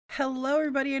Hello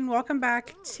everybody and welcome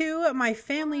back to my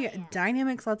family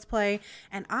dynamics let's play,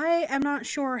 and I am not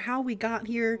sure how we got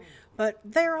here, but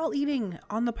they're all eating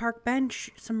on the park bench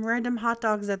some random hot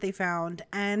dogs that they found,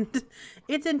 and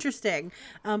it's interesting.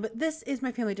 But this is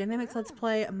my family dynamics let's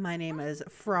play. My name is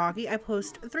Froggy. I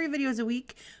post 3 videos a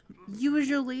week,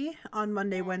 usually on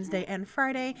Monday, Wednesday, and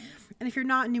Friday. And if you're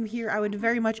not new here, I would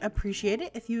very much appreciate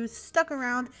it if you stuck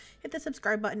around, hit the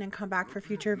subscribe button, and come back for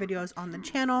future videos on the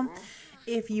channel.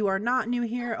 If you are not new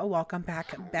here, welcome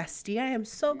back, bestie. I am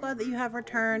so glad that you have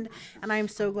returned, and I am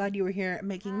so glad you were here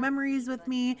making memories with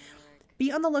me.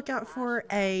 Be on the lookout for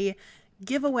a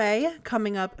giveaway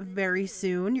coming up very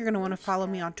soon. You're going to want to follow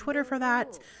me on Twitter for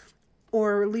that,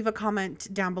 or leave a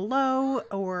comment down below,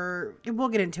 or we'll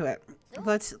get into it.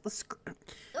 Let's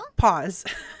pause.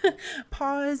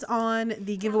 Pause on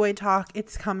the giveaway talk.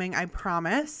 It's coming, I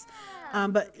promise.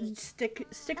 But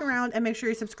stick around and make sure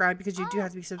you subscribe, because you do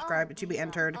have to be subscribed to be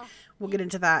entered. We'll get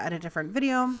into that at a different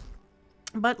video.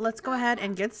 But let's go ahead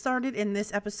and get started in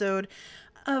this episode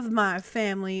of my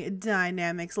family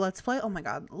dynamics let's play. Oh my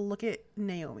god, look at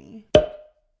Naomi.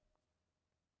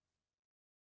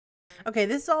 Okay,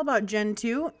 this is all about Gen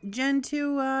 2. Gen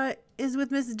 2 is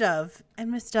with Miss Dove,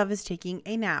 and Miss Dove is taking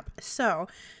a nap. So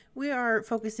we are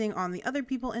focusing on the other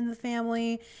people in the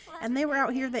family, and they were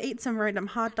out here. They ate some random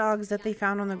hot dogs that they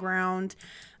found on the ground.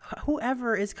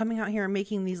 Whoever is coming out here and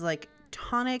making these like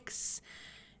tonics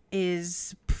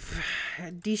is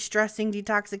de-stressing,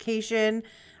 detoxification.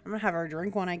 I'm gonna have her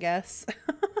drink one, I guess.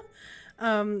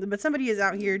 But somebody is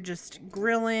out here just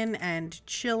grilling and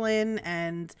chilling.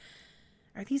 And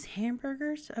are these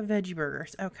hamburgers? Veggie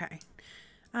burgers. Okay.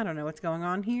 I don't know what's going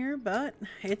on here, but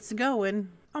it's going.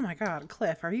 Oh my god,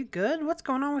 Cliff, are you good? What's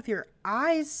going on with your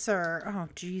eyes, sir? Oh,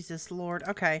 Jesus Lord.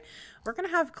 Okay, we're going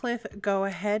to have Cliff go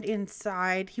ahead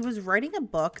inside. He was writing a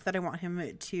book that I want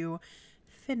him to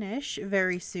finish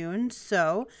very soon.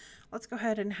 So let's go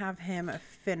ahead and have him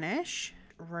finish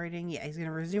writing. Yeah, he's going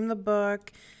to resume the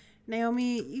book.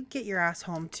 Naomi, you get your ass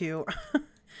home too.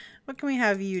 What can we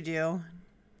have you do?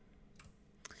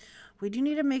 We do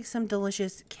need to make some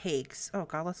delicious cakes. Oh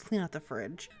god, let's clean out the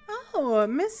fridge. Oh,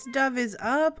 Miss Dove is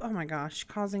up. Oh my gosh,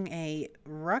 causing a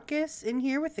ruckus in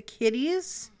here with the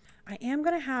kitties. I am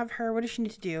going to have her, what does she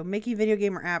need to do? Make a video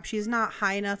game or app. She's not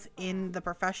high enough in the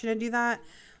profession to do that.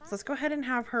 So let's go ahead and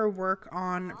have her work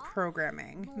on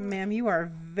programming. Ma'am, you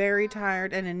are very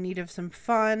tired and in need of some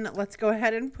fun. Let's go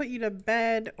ahead and put you to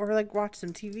bed, or like watch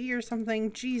some TV or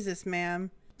something. Jesus,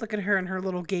 ma'am. Look at her in her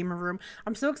little gamer room.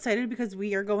 I'm so excited because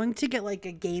we are going to get like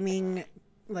a gaming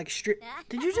like strip.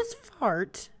 Did you just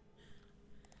fart?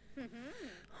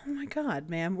 Oh my god,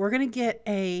 ma'am. We're going to get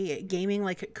a gaming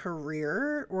like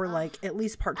career, or like at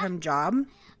least part-time job,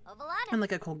 and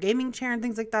like a cool gaming chair and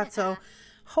things like that. So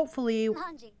hopefully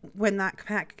when that's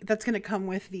going to come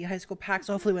with the high school pack.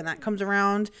 So hopefully when that comes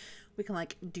around, we can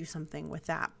like do something with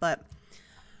that. But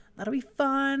that'll be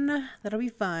fun. That'll be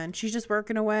fun. She's just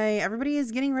working away. Everybody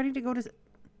is getting ready to go to...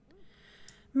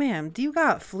 Ma'am, do you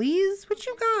got fleas? What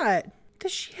you got?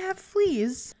 Does she have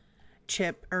fleas?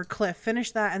 Chip or Cliff,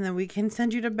 finish that and then we can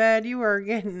send you to bed. You are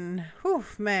getting... Whew,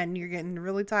 man, you're getting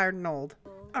really tired and old.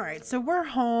 Alright, so we're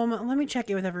home. Let me check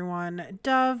in with everyone.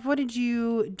 Dove, what did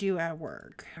you do at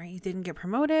work? You didn't get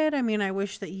promoted? I mean, I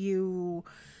wish that you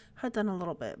had done a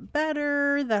little bit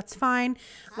better. That's fine.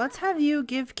 Let's have you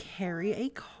give Carrie a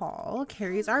call.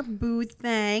 Carrie's our boo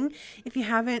thing. If you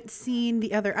haven't seen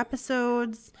the other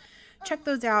episodes, check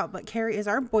those out. But Carrie is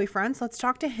our boyfriend, so let's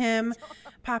talk to him.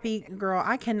 Poppy girl,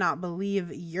 I cannot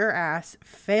believe your ass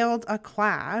failed a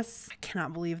class. I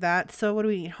cannot believe that. So what do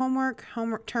we need? Homework,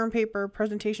 term paper,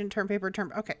 presentation, term paper,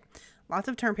 term. Okay, lots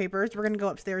of term papers. We're gonna go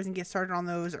upstairs and get started on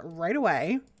those right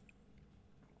away.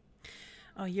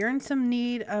 Oh, you're in some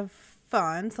need of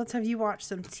fun. So let's have you watch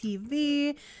some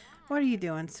TV. What are you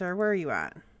doing, sir? Where are you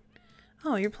at?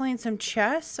 Oh, you're playing some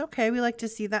chess? Okay, we like to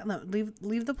see that. No,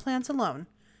 leave the plants alone.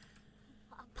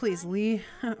 Please, leave.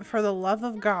 For the love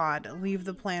of God, leave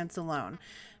the plants alone.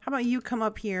 How about you come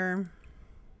up here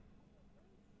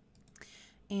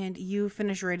and you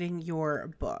finish writing your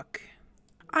book?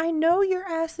 I know your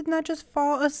ass did not just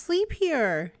fall asleep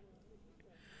here.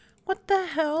 What the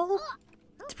hell?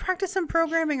 To practice some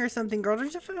programming or something, girl.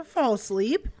 Don't you fall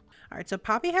asleep? All right, so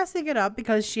Poppy has to get up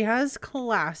because she has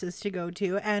classes to go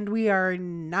to, and we are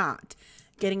not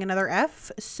getting another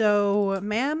F. So,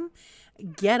 ma'am,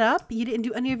 get up. You didn't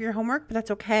do any of your homework, but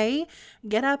that's okay.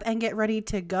 Get up and get ready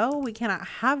to go. We cannot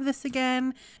have this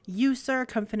again. You, sir,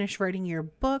 come finish writing your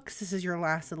books. This is your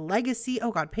last legacy.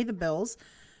 Oh, God, pay the bills.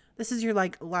 This is your,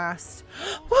 like, last...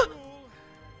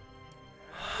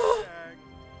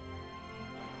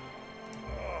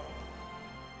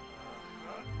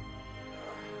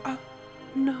 Oh,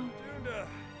 no.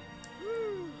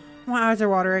 My eyes are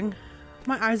watering.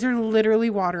 My eyes are literally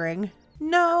watering.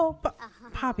 No, but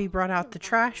Poppy brought out the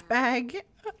trash bag.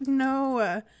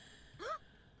 No.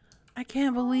 I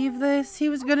can't believe this. He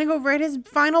was gonna go write his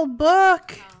final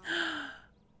book.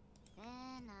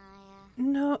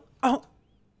 No. Oh.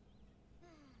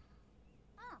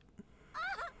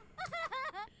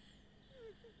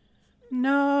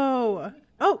 No.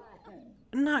 Oh.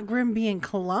 Not Grim being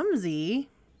clumsy.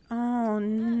 Oh,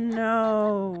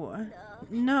 no.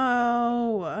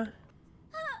 No.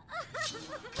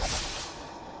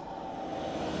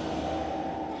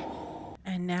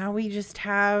 And now we just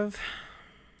have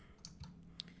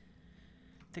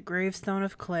the gravestone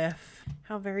of Cliff.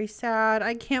 How very sad.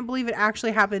 I can't believe it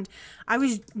actually happened. I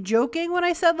was joking when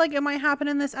I said, like, it might happen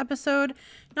in this episode.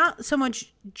 Not so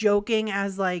much joking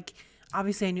as, like,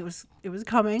 obviously I knew it was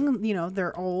coming. You know,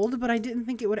 they're old, but I didn't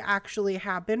think it would actually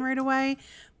happen right away.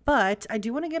 But I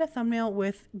do want to get a thumbnail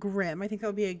with Grim. I think that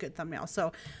would be a good thumbnail.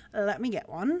 So let me get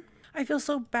one. I feel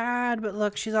so bad, but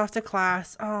look, she's off to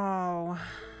class. Oh.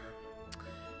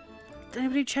 Did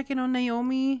anybody check in on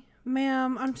Naomi?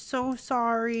 Ma'am, I'm so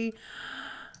sorry.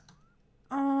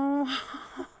 Oh,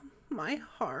 my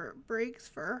heart breaks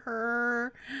for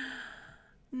her.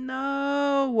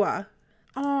 No.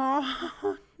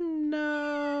 Oh,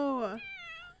 no.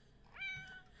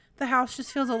 The house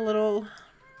just feels a little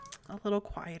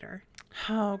quieter.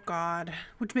 Oh, God.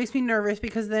 Which makes me nervous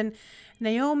because then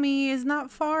Naomi is not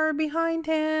far behind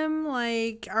him.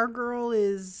 Like, our girl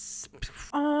is...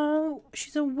 Oh,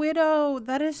 she's a widow.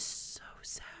 That is so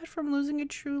sad from losing a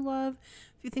true love.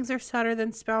 Few things are sadder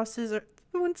than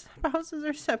when spouses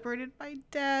are separated by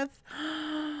death.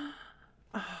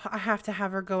 Oh, I have to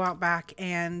have her go out back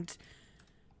and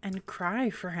cry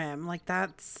for him. Like,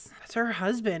 that's her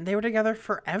husband. They were together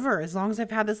forever, as long as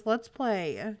I've had this Let's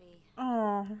Play.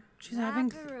 Oh, she's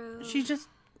just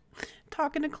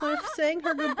talking to Cliff, saying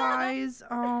her goodbyes.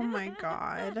 Oh my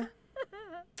God.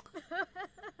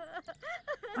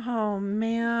 Oh,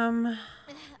 ma'am.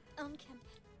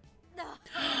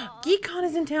 GeekCon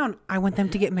is in town. I want them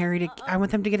to get married. I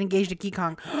want them to get engaged at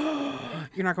GeekCon.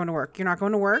 You're not going to work. You're not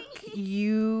going to work.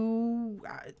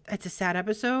 It's a sad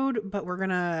episode, but we're going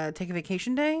to take a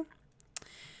vacation day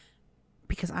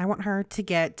because I want her to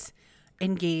get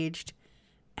engaged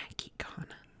at GeekCon.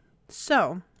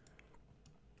 So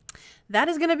that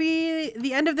is going to be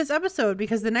the end of this episode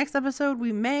because the next episode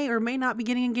we may or may not be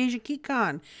getting engaged at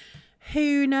GeekCon.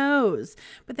 Who knows?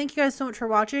 But thank you guys so much for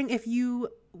watching. If you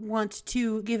want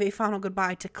to give a final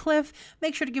goodbye to Cliff,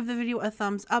 make sure to give the video a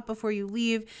thumbs up before you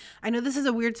leave. I know this is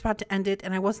a weird spot to end it,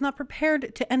 and I was not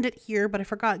prepared to end it here, but I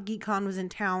forgot GeekCon was in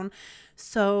town,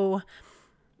 so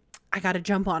I gotta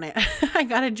jump on it. I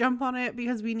gotta jump on it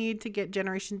because we need to get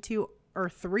Generation 2 or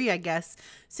 3, I guess,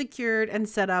 secured and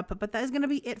set up. But that is going to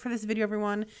be it for this video,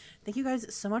 everyone. Thank you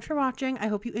guys so much for watching. I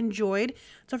hope you enjoyed.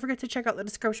 Don't forget to check out the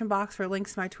description box for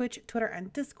links to my Twitch, Twitter,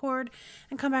 and Discord,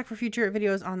 and come back for future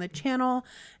videos on the channel.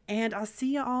 And I'll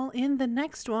see you all in the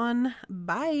next one.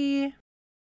 Bye.